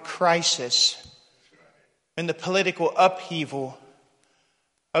economic crisis and the political upheaval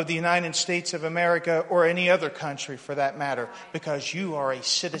of the United States of America, or any other country for that matter, because you are a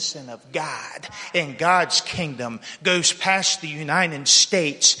citizen of God, and God's kingdom goes past the United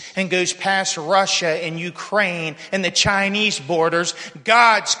States and goes past Russia and Ukraine and the Chinese borders.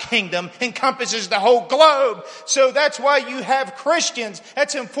 God's kingdom encompasses the whole globe. So that's why you have Christians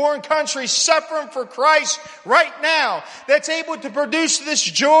that's in foreign countries suffering for Christ right now, that's able to produce this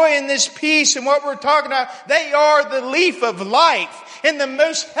joy and this peace and what we're talking about. They are the leaf of life in the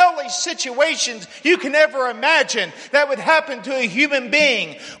most hellish situations you can ever imagine that would happen to a human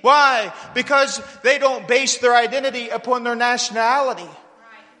being. Why? Because they don't base their identity upon their nationality.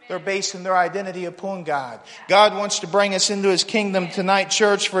 They're basing their identity upon God. God wants to bring us into His kingdom tonight,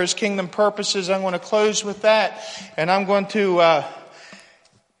 church, for His kingdom purposes. I'm going to close with that. And I'm going to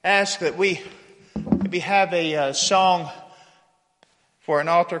ask that we maybe have a song for an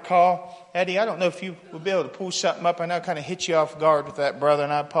altar call. Eddie, I don't know if you would be able to pull something up. I know I kind of hit you off guard with that, brother,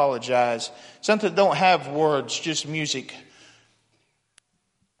 and I apologize. Something that don't have words, just music.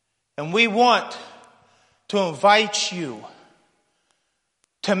 And we want to invite you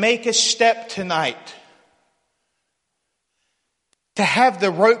to make a step tonight to have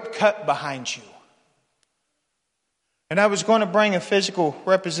the rope cut behind you. And I was going to bring a physical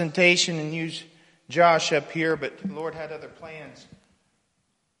representation and use Josh up here, but the Lord had other plans.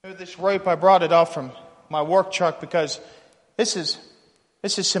 This rope, I brought it off from my work truck because this is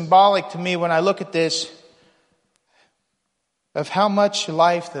symbolic to me when I look at this of how much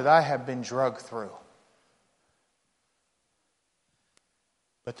life that I have been drugged through.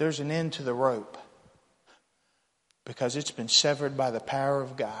 But there's an end to the rope because it's been severed by the power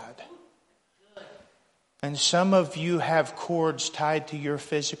of God. And some of you have cords tied to your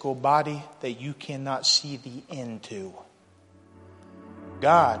physical body that you cannot see the end to.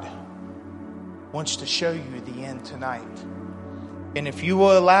 God wants to show you the end tonight. And if you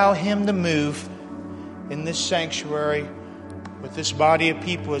will allow Him to move in this sanctuary with this body of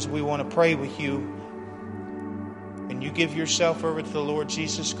people as we want to pray with you, and you give yourself over to the Lord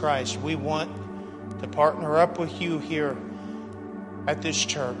Jesus Christ, we want to partner up with you here at this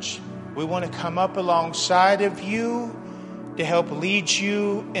church. We want to come up alongside of you to help lead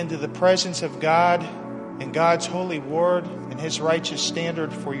you into the presence of God and God's holy word and His righteous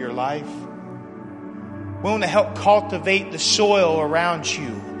standard for your life. We want to help cultivate the soil around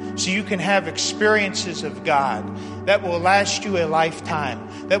you so you can have experiences of God that will last you a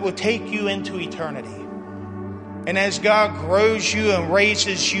lifetime, that will take you into eternity. And as God grows you and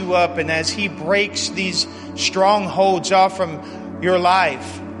raises you up, and as He breaks these strongholds off from your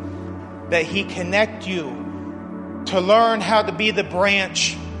life, that He connect you to learn how to be the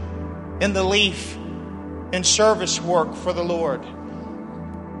branch and the leaf in service work for the Lord.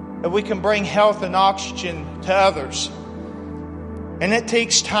 That we can bring health and oxygen to others. And it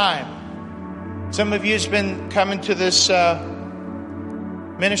takes time. Some of you has been coming to this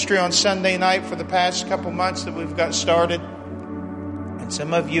ministry on Sunday night for the past couple months that we've got started. And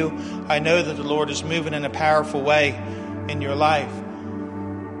some of you, I know that the Lord is moving in a powerful way in your life.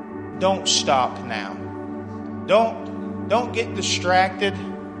 Don't stop now. Don't get distracted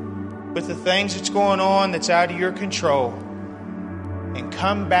with the things that's going on that's out of your control. And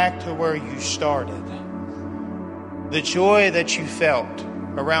come back to where you started. The joy that you felt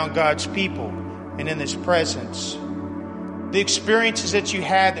around God's people and in His presence. The experiences that you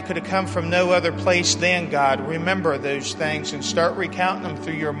had that could have come from no other place than God. Remember those things and start recounting them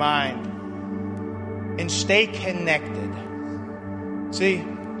through your mind. And stay connected. See,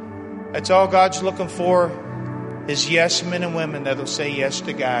 that's all God's looking for is yes men and women that'll say yes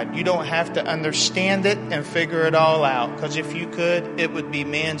to God. You don't have to understand it and figure it all out. Because if you could, it would be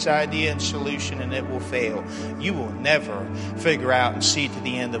man's idea and solution and it will fail. You will never figure out and see to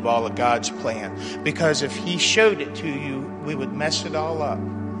the end of all of God's plan. Because if He showed it to you, we would mess it all up.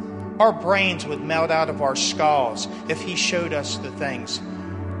 Our brains would melt out of our skulls if He showed us the things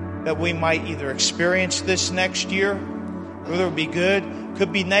that we might either experience this next year, whether it be good,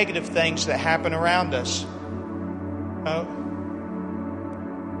 could be negative things that happen around us.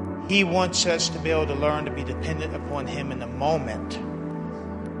 He wants us to be able to learn to be dependent upon Him in the moment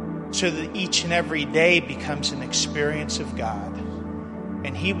so that each and every day becomes an experience of God.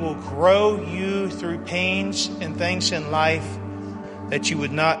 And He will grow you through pains and things in life that you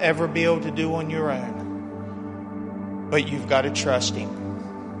would not ever be able to do on your own. But you've got to trust Him.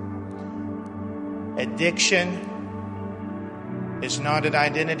 Addiction is not an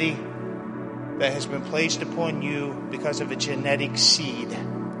identity that has been placed upon you because of a genetic seed.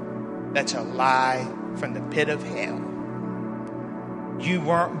 That's a lie from the pit of hell. You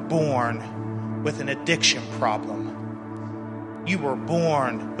weren't born with an addiction problem. You were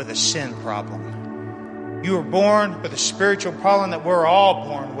born with a sin problem. You were born with a spiritual problem that we're all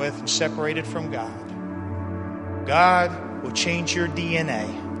born with and separated from God. God will change your DNA.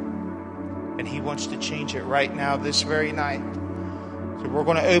 And He wants to change it right now, this very night. So we're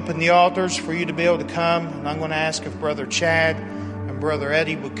going to open the altars for you to be able to come. And I'm going to ask if Brother Chad and Brother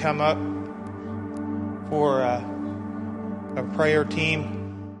Eddie would come up for a prayer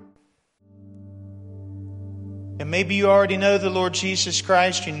team. And maybe you already know the Lord Jesus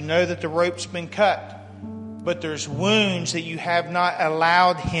Christ and you know that the rope's been cut. But there's wounds that you have not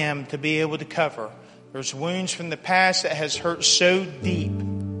allowed Him to be able to cover. There's wounds from the past that has hurt so deep.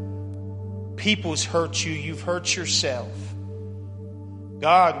 People's hurt you. You've hurt yourself.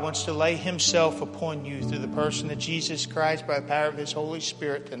 God wants to lay Himself upon you through the person of Jesus Christ by the power of His Holy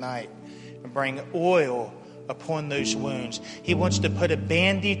Spirit tonight and bring oil upon those wounds. He wants to put a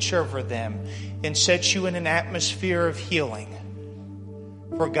bandage over them and set you in an atmosphere of healing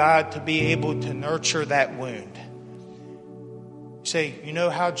for God to be able to nurture that wound. You say, you know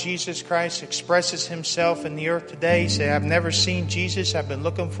how Jesus Christ expresses Himself in the earth today? You say, I've never seen Jesus. I've been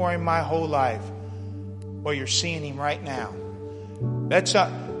looking for Him my whole life. Well, you're seeing Him right now.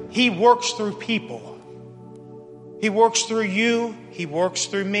 He works through people. He works through you. He works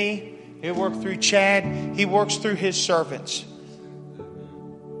through me. He'll work through Chad. He works through His servants.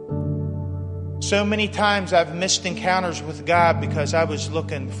 So many times I've missed encounters with God because I was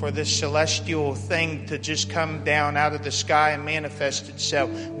looking for this celestial thing to just come down out of the sky and manifest itself.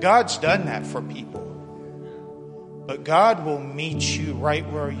 God's done that for people. But God will meet you right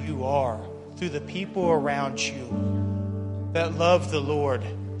where you are through the people around you that love the Lord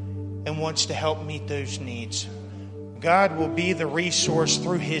and wants to help meet those needs. God will be the resource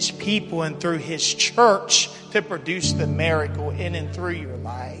through His people and through His church to produce the miracle in and through your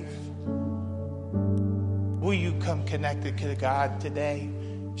life. Will you come connected to God today?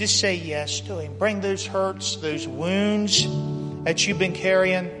 Just say yes to Him. Bring those hurts, those wounds that you've been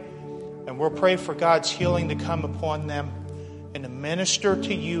carrying, and we'll pray for God's healing to come upon them and to minister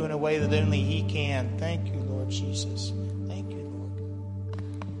to you in a way that only He can. Thank you, Lord Jesus.